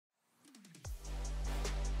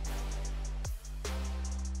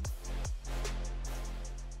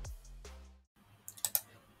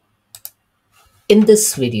In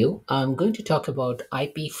this video, I'm going to talk about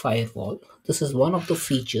IP Firewall. This is one of the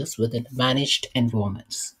features within managed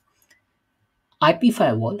environments. IP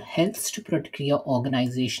Firewall helps to protect your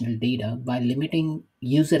organizational data by limiting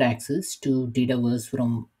user access to Dataverse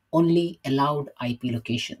from only allowed IP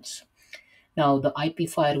locations. Now, the IP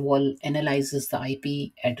Firewall analyzes the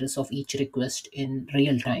IP address of each request in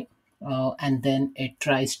real time, and then it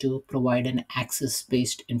tries to provide an access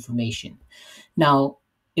based information. Now,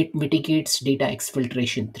 it mitigates data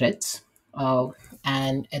exfiltration threats, uh,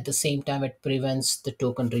 and at the same time, it prevents the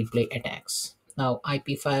token replay attacks. Now,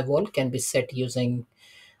 IP firewall can be set using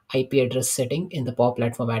IP address setting in the Power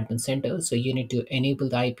Platform Admin Center. So you need to enable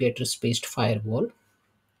the IP address based firewall,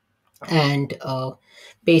 and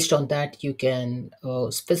based on that, you can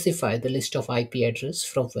specify the list of IP address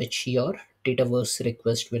from which your Dataverse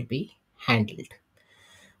request will be handled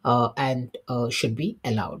and should be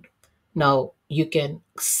allowed. Now, you can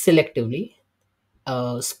selectively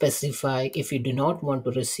specify if you do not want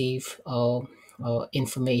to receive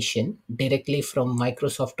information directly from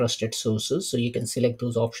Microsoft trusted sources. So you can select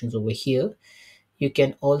those options over here. You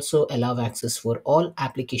can also allow access for all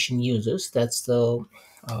application users. That's uh,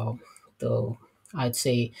 the I'd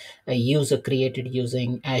say a user created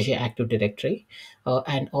using Azure Active Directory.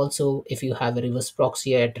 And also, if you have a reverse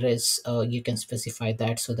proxy address, you can specify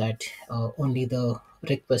that so that only the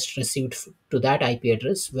request received to that IP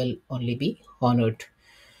address will only be honored.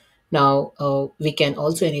 Now, we can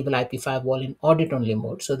also enable IP firewall in audit only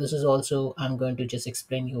mode. So this is also I'm going to just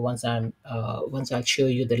explain you once I'll show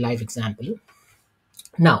you the live example.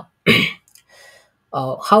 Now,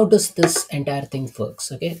 how does this entire thing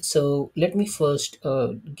works? Okay, so let me first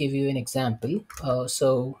give you an example.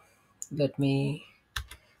 So let me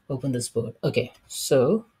open this board. Okay,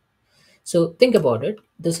 so think about it.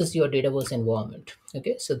 This is your Dataverse environment.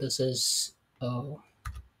 Okay, so this is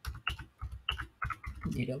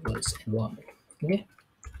Dataverse environment. Okay,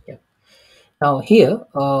 yeah. Now here,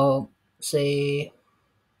 say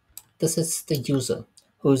this is the user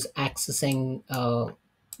who's accessing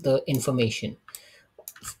the information.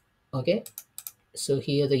 Okay, so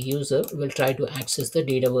here the user will try to access the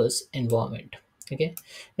Dataverse environment. Okay,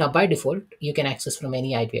 now by default you can access from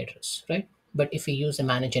any IP address, right? But if you use a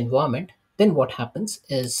managed environment, then what happens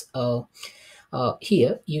is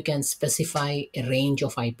here you can specify a range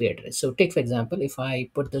of IP address. So take for example, if I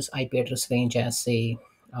put this IP address range as say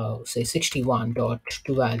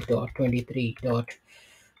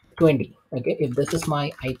 61.12.23.20. Okay, if this is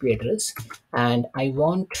my IP address and I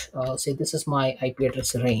want say this is my IP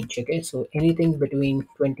address range. Okay, so anything between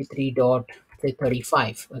 23 dot say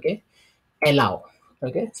 35. Okay, allow.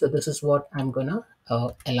 Okay, so this is what I'm gonna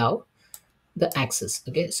allow the access.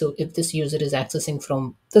 Okay, so if this user is accessing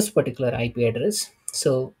from this particular IP address,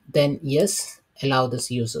 so then yes, allow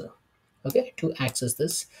this user, okay, to access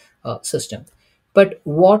this system. But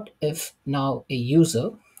what if now a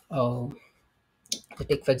user uh,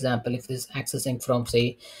 take for example, if this is accessing from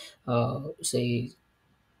say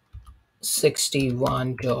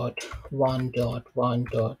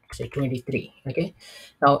 61.1.1.say 23. Okay,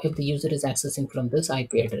 now if the user is accessing from this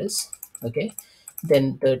IP address, okay,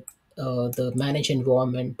 then the manage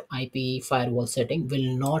environment IP firewall setting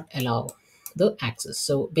will not allow the access.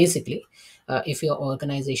 So basically, if your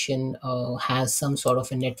organization has some sort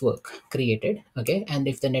of a network created, okay, and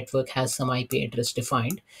if the network has some IP address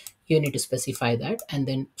defined, you need to specify that, and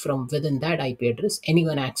then from within that IP address,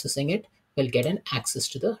 anyone accessing it will get an access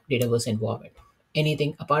to the Dataverse environment.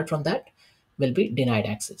 Anything apart from that will be denied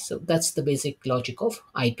access. So that's the basic logic of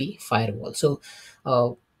IP firewall. So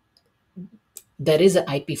uh, there is an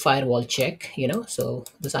IP firewall check, so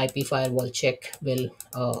this IP firewall check will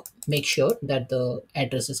make sure that the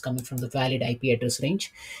address is coming from the valid IP address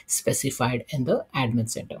range specified in the admin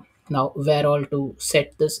center. Now, where all to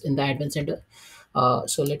set this in the admin center?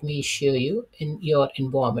 So let me show you in your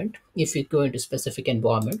environment. If you go into specific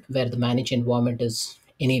environment where the manage environment is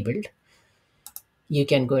enabled, you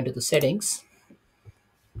can go into the settings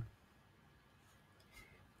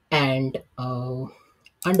and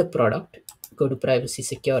under product, go to privacy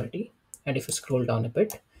security. And if you scroll down a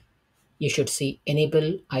bit, you should see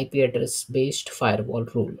enable IP address based firewall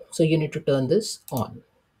rule. So you need to turn this on.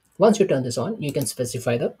 Once you turn this on, you can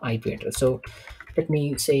specify the IP address. So let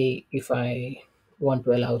me say if I want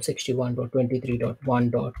to allow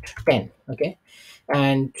 61.23.1.10, okay,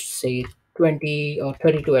 and say 20 or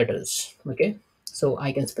 32 address, okay. So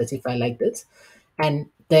I can specify like this, and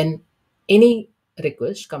then any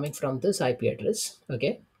request coming from this IP address,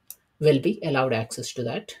 okay, will be allowed access to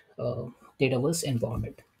that Dataverse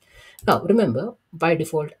environment. Now, remember, by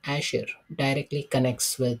default, Azure directly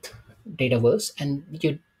connects with Dataverse, and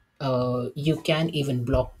you you can even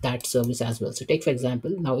block that service as well. So take for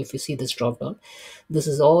example, now if you see this drop down, this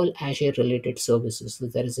is all Azure related services. So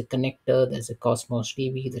there is a connector, there's a Cosmos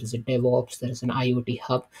DB, there is a DevOps, there is an IoT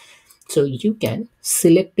hub. So you can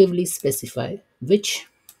selectively specify which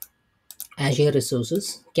Azure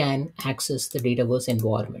resources can access the Dataverse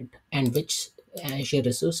environment and which Azure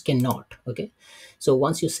resource cannot. Okay, so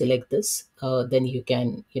once you select this, then you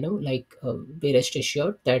can, be rest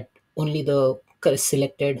assured that only the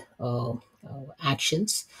selected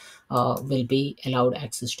actions will be allowed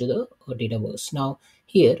access to the Dataverse. Now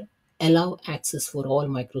here, allow access for all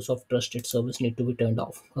Microsoft trusted service need to be turned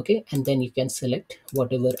off. Okay, and then you can select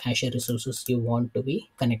whatever Azure resources you want to be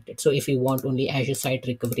connected. So if you want only Azure Site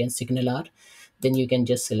Recovery and SignalR, then you can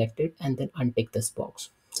just select it and then untick this box.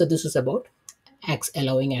 So this is about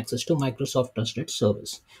allowing access to Microsoft trusted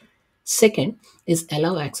service. Second is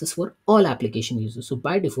allow access for all application users. So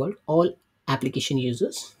by default, all application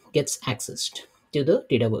users gets accessed to the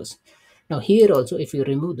Dataverse. Now here also, if you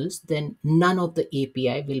remove this, then none of the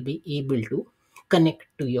API will be able to connect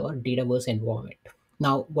to your Dataverse environment.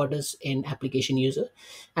 Now, what is an application user?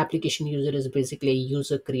 Application user is basically a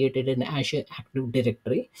user created in Azure Active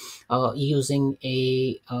Directory using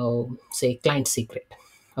a say client secret.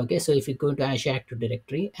 Okay, so if you go into Azure Active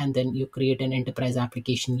Directory and then you create an enterprise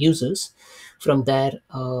application users, from there,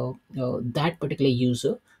 that particular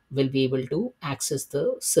user will be able to access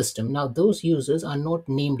the system. Now, those users are not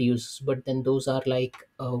named users, but then those are like,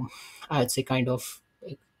 I'd say, kind of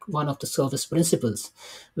one of the service principles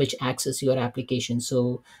which access your application.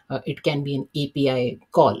 So it can be an API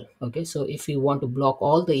call. Okay, so if you want to block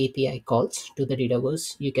all the API calls to the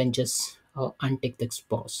Dataverse, you can just untick this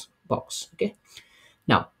box. Okay,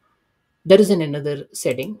 now there is another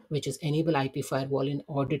setting which is enable IP firewall in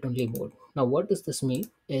audit only mode. Now, what does this mean?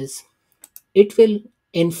 Is it will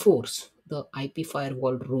enforce the IP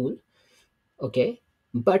firewall rule, okay,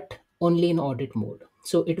 but only in audit mode.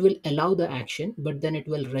 So it will allow the action, but then it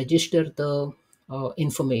will register the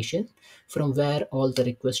information from where all the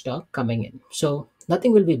requests are coming in. So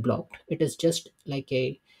nothing will be blocked. It is just like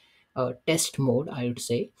a test mode, I would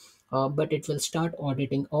say, but it will start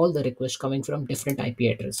auditing all the requests coming from different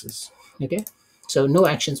IP addresses. Okay, so no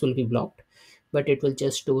actions will be blocked, but it will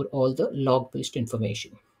just store all the log based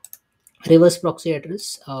information. Reverse proxy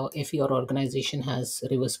address, if your organization has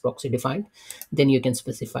reverse proxy defined, then you can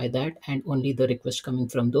specify that, and only the request coming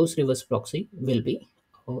from those reverse proxy will be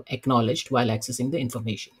acknowledged while accessing the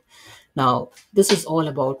information. Now, this is all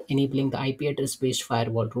about enabling the IP address based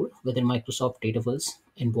firewall rule within Microsoft Dataverse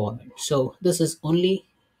environment. So this is only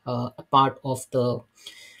a part of the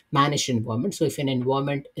managed environment. So if an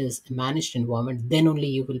environment is a managed environment, then only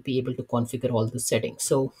you will be able to configure all the settings.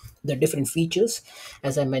 So the different features,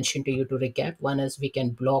 as I mentioned to you, to recap, one is we can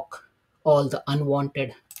block all the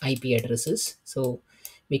unwanted IP addresses. So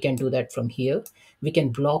we can do that from here. We can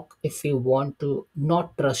block if you want to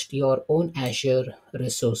not trust your own Azure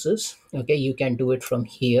resources. Okay, you can do it from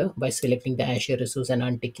here by selecting the Azure resource and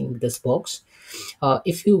unticking this box.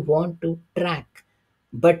 If you want to track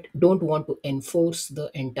but don't want to enforce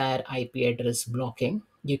the entire IP address blocking,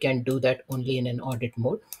 you can do that only in an audit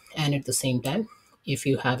mode. And at the same time, if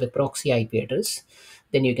you have a proxy IP address,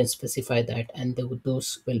 then you can specify that, and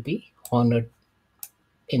those will be honored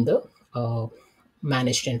in the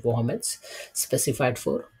managed environments specified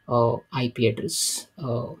for IP address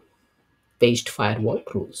based firewall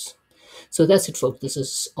rules. So that's it, folks. This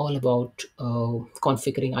is all about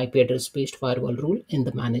configuring IP address based firewall rule in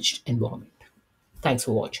the managed environment. Thanks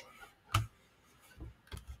for watching.